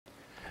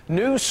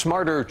New,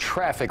 smarter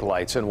traffic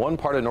lights in one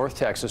part of North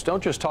Texas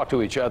don't just talk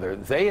to each other.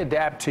 They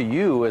adapt to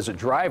you as a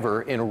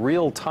driver in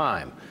real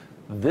time.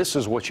 This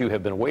is what you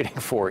have been waiting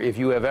for if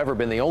you have ever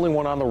been the only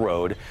one on the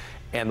road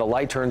and the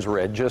light turns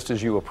red just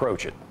as you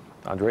approach it.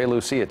 Andrea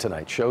Lucia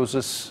tonight shows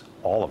us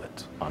all of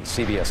it on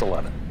CBS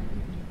 11.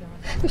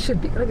 It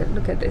should be.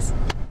 Look at this.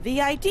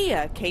 The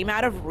idea came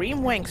out of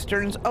Reem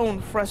Wangstern's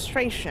own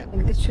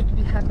frustration. It shouldn't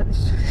be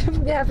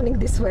happening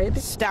this way.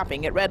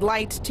 Stopping at red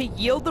lights to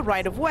yield the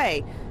right of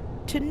way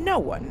to no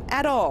one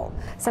at all.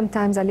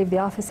 Sometimes I leave the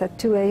office at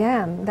 2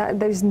 a.m.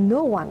 There's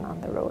no one on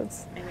the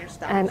roads. And you're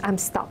stopped. And I'm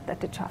stopped at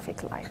the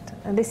traffic light.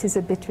 And this is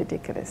a bit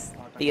ridiculous.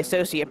 The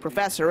associate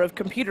professor of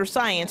computer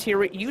science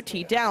here at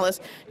UT Dallas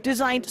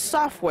designed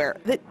software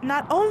that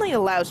not only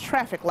allows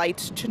traffic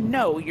lights to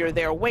know you're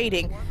there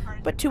waiting,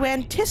 but to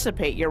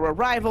anticipate your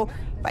arrival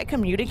by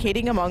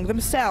communicating among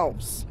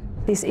themselves.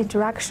 These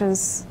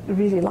interactions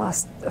really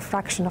last a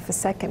fraction of a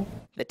second.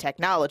 The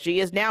technology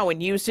is now in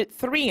use at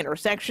 3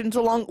 intersections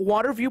along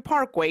Waterview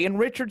Parkway in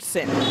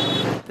Richardson.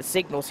 The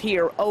signals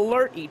here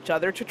alert each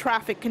other to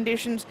traffic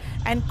conditions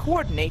and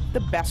coordinate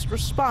the best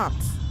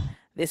response.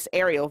 This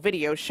aerial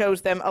video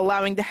shows them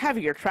allowing the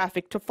heavier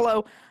traffic to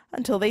flow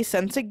until they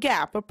sense a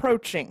gap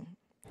approaching.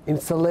 It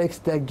selects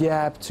that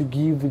gap to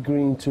give the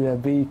green to a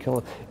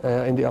vehicle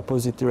in the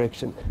opposite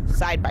direction.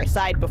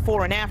 Side-by-side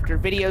before and after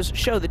videos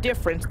show the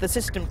difference the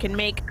system can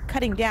make,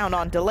 cutting down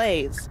on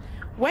delays.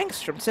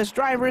 Wangstrom says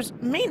drivers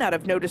may not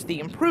have noticed the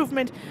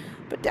improvement,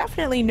 but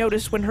definitely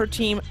noticed when her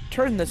team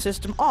turned the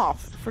system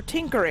off for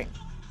tinkering.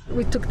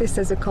 We took this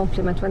as a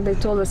compliment when they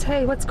told us,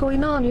 hey, what's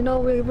going on? You know,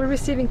 we're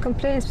receiving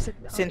complaints. We said,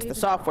 Since the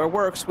software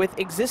works with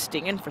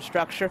existing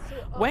infrastructure,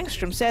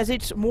 Wangstrom says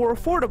it's more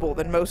affordable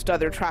than most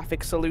other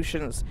traffic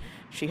solutions.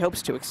 She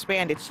hopes to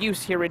expand its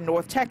use here in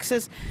North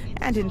Texas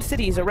and in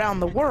cities around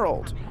the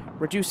world,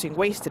 reducing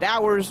wasted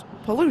hours,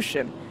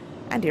 pollution,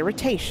 and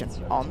irritation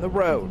on the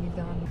road.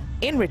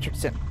 In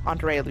Richardson,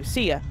 Andrea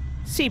Lucia,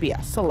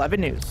 CBS 11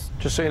 News.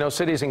 Just so you know,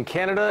 cities in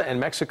Canada and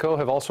Mexico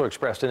have also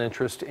expressed an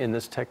interest in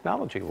this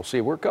technology. We'll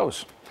see where it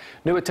goes.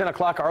 New at 10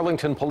 o'clock,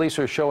 Arlington police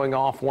are showing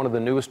off one of the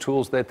newest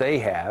tools that they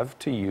have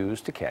to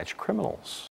use to catch criminals.